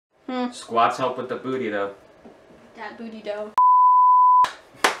Squats help with the booty though. That booty dough.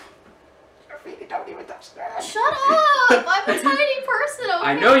 Don't even touch that. Shut up! I'm a tiny person, okay?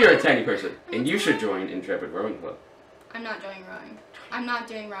 I know you're a tiny person, and you should join Intrepid Rowing Club. I'm not doing rowing. I'm not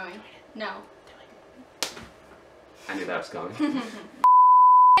doing rowing. No. I knew that was coming.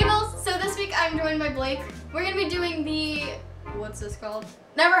 Hey Bills, so this week I'm joined by Blake. We're gonna be doing the, what's this called?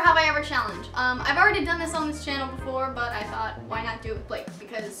 Never Have I Ever Challenge. I've already done this on this channel before, but I thought, why not do it with Blake?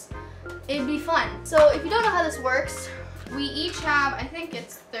 Because it'd be fun. So if you don't know how this works, we each have, I think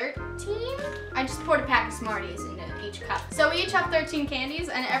it's 13? I just poured a pack of Smarties into each cup. So we each have 13 candies,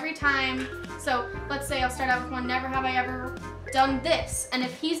 and every time, so let's say I'll start out with one, never have I ever done this. And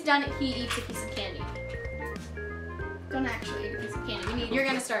if he's done it, he eats a piece of candy. Don't actually eat a piece of candy. You're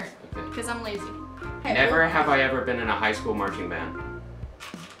gonna start, because I'm lazy. Hey, Never have I ever been in a high school marching band.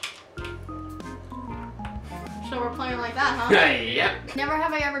 So we're playing like that, huh? Yep. Never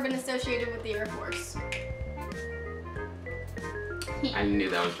have I ever been associated with the Air Force. I knew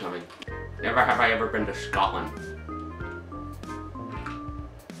that was coming. Never have I ever been to Scotland.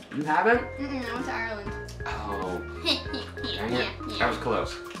 You haven't? I went to Ireland. Oh. Dang it. Yeah. That was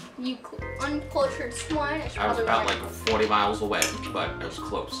close. You uncultured swine. I was about like 40 miles away, but it was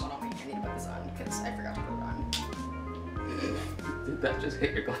close. Hold on, wait, I need to put this on because I forgot to put it on. Did that just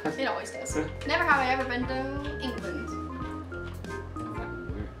hit your glass? It always does. Never have I ever been to England.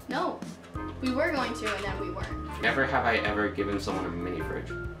 No. We were going to, and then we weren't. Never have I ever given someone a mini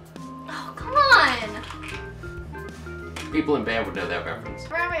fridge. Oh, come on! People in band would know that reference.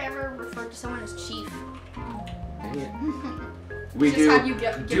 Never have I ever referred to someone as chief. Dang it. We Just have you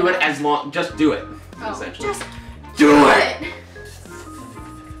do it as long, just do it, essentially. Just do it!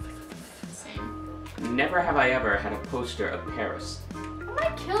 Same. Never have I ever had a poster of Paris. I'm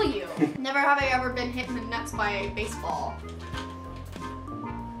gonna kill you. Never have I ever been hit in the nuts by a baseball.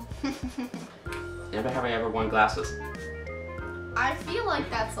 Never have I ever worn glasses. I feel like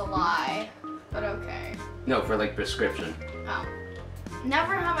that's a lie, but okay. No, for like prescription. Oh.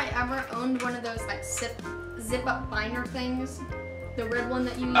 Never have I ever owned one of those like zip up binder things. The red one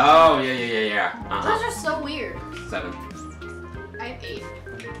that you use. Oh, yeah. Those are so weird. 7. I have 8.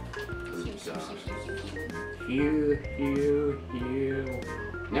 Hugh.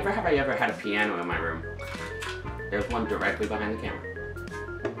 Never have I ever had a piano in my room. There's one directly behind the camera.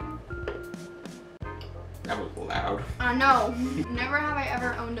 That was loud. No. Never have I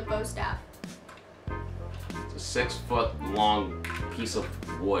ever owned a bow staff. It's a 6-foot long piece of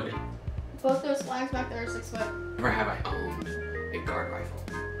wood. Both those flags back there are 6 foot. Never have I owned a guard rifle.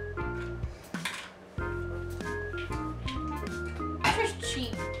 That's just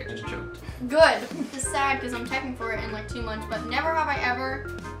cheap. I just joked. Good. It's sad because I'm teching for it in like 2 months, but never have I ever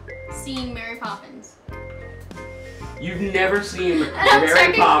seen Mary Poppins. You've never seen And I'm Mary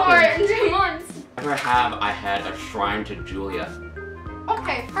teching Poppins. for it in 2 months. Never have I had a shrine to Julia.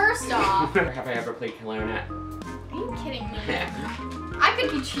 Okay, first off. Never have I ever played clarinet. Are you kidding me? I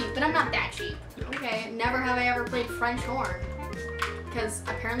could be cheap, but I'm not that cheap. Okay, never have I ever played French horn. Because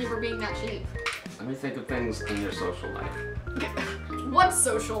apparently we're being that cheap. Let me think of things in your social life. What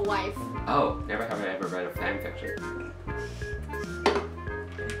social life? Oh, never have I ever read a fan fiction.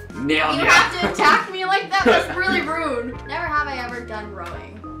 Nailed You have to attack me like that? That's really rude. Never have I ever done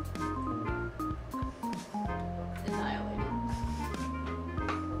rowing. Annihilated.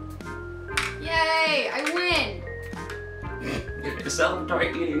 Yay! I win!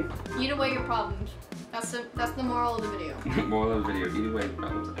 Celebratory eating. Eat away your problems. That's the moral of the video. Moral of the video, eat away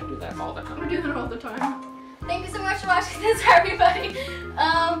problems. I do that all the I time. do that all the time. Thank you so much for watching this, everybody.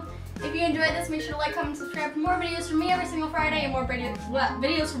 If you enjoyed this, make sure to like, comment, subscribe for more videos from me every single Friday and more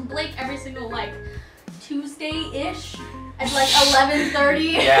videos from Blake every single like Tuesday-ish at like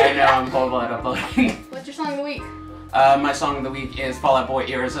 11:30. Yeah, I know, I'm horrible at uploading. What's your song of the week? My song of the week is Fall Out Boy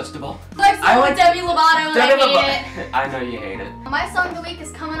Irresistible. Like Demi Lovato, and I hate it. I know you hate it. My song of the week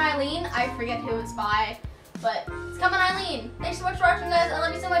is Comin' Eileen. I forget who it's by, but it's Comin' Eileen. Thanks so much for watching, guys. I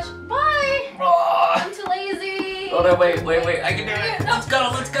love you so much. Bye! I'm too lazy. Oh no, wait, I can do it. Let's go.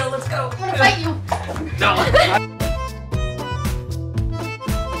 I'm gonna fight you. No.